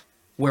times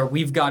where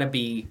we've got to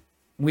be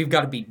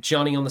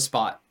Johnny on the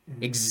spot,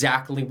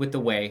 exactly with the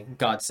way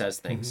God says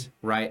things,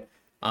 right?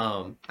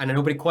 And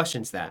nobody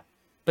questions that.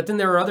 But then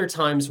there are other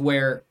times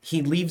where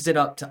he leaves it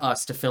up to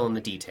us to fill in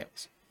the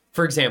details.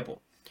 For example,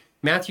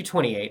 Matthew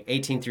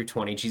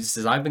 28:18-20, Jesus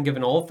says, I've been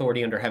given all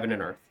authority under heaven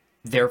and earth.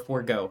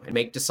 Therefore go and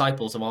make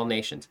disciples of all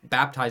nations,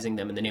 baptizing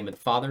them in the name of the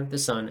Father, the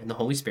Son, and the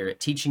Holy Spirit,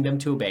 teaching them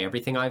to obey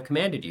everything I have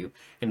commanded you.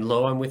 And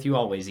lo, I'm with you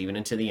always, even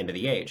unto the end of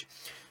the age.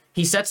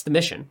 He sets the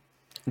mission.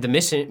 The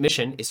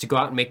mission is to go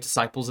out and make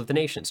disciples of the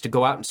nations, to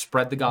go out and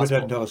spread the gospel. But he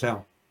doesn't tell us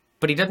how.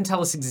 But he doesn't tell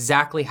us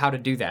exactly how to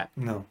do that.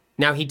 No.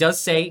 Now, he does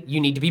say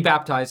you need to be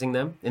baptizing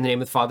them in the name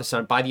of the Father, the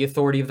Son, by the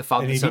authority of the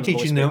Father, the Son, and the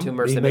Holy Spirit, to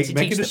immerse them.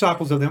 Making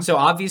disciples of them. So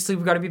obviously,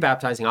 we've got to be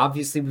baptizing.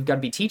 Obviously, we've got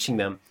to be teaching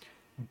them.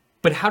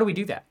 But how do we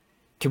do that?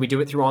 Can we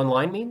do it through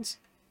online means?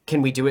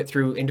 Can we do it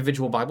through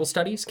individual Bible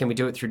studies? Can we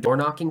do it through door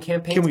knocking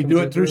campaigns? Can we do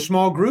it through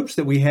small groups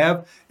that we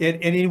have?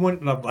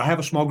 I have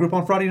a small group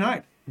on Friday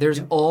night.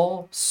 There's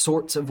all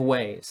sorts of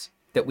ways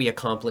that we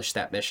accomplish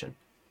that mission.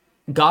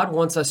 God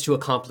wants us to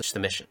accomplish the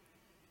mission,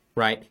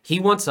 right? He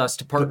wants us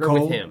to partner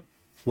with him.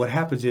 What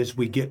happens is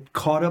we get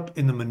caught up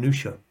in the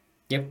minutia.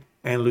 Yep.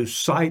 And lose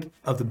sight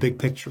of the big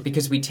picture.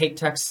 Because we take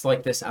texts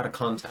like this out of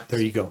context. There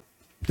you go.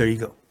 There you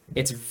go.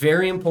 It's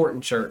very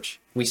important, church.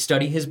 We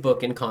study his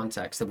book in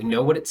context, that we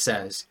know what it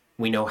says.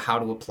 We know how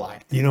to apply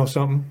it. You know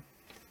something?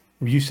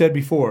 You said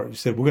before, you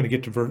said, we're going to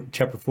get to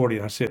chapter 40.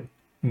 And I said,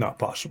 not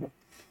possible.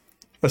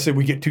 I said,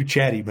 we get too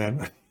chatty,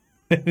 man.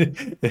 we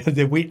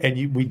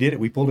did it.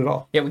 We pulled it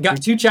off. Yeah, we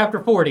got to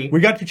chapter 40. We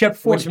got to chapter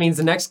 40. Which means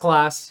the next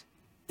class,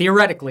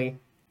 theoretically,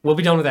 we'll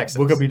be done with Exodus.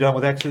 We're going to be done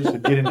with Exodus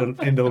and get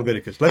into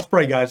Leviticus. Let's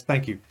pray, guys.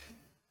 Thank you.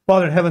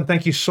 Father in heaven,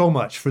 thank you so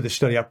much for this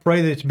study. I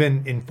pray that it's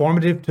been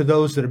informative to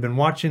those that have been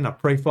watching. I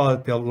pray, Father,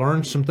 that they'll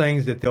learn some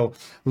things, that they'll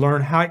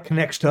learn how it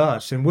connects to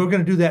us. And we're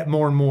going to do that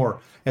more and more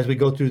as we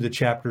go through the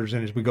chapters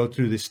and as we go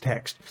through this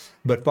text.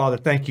 But Father,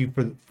 thank you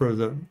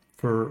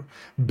for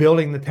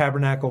building the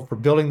tabernacle, for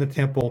building the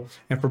temple,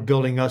 and for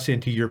building us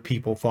into your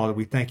people, Father.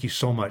 We thank you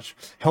so much.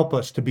 Help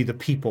us to be the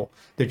people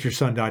that your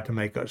Son died to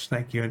make us.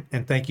 Thank you.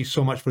 And thank you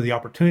so much for the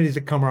opportunities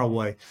that come our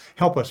way.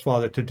 Help us,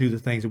 Father, to do the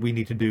things that we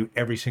need to do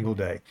every single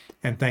day.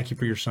 And thank you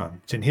for your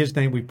Son. It's in his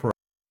name we pray.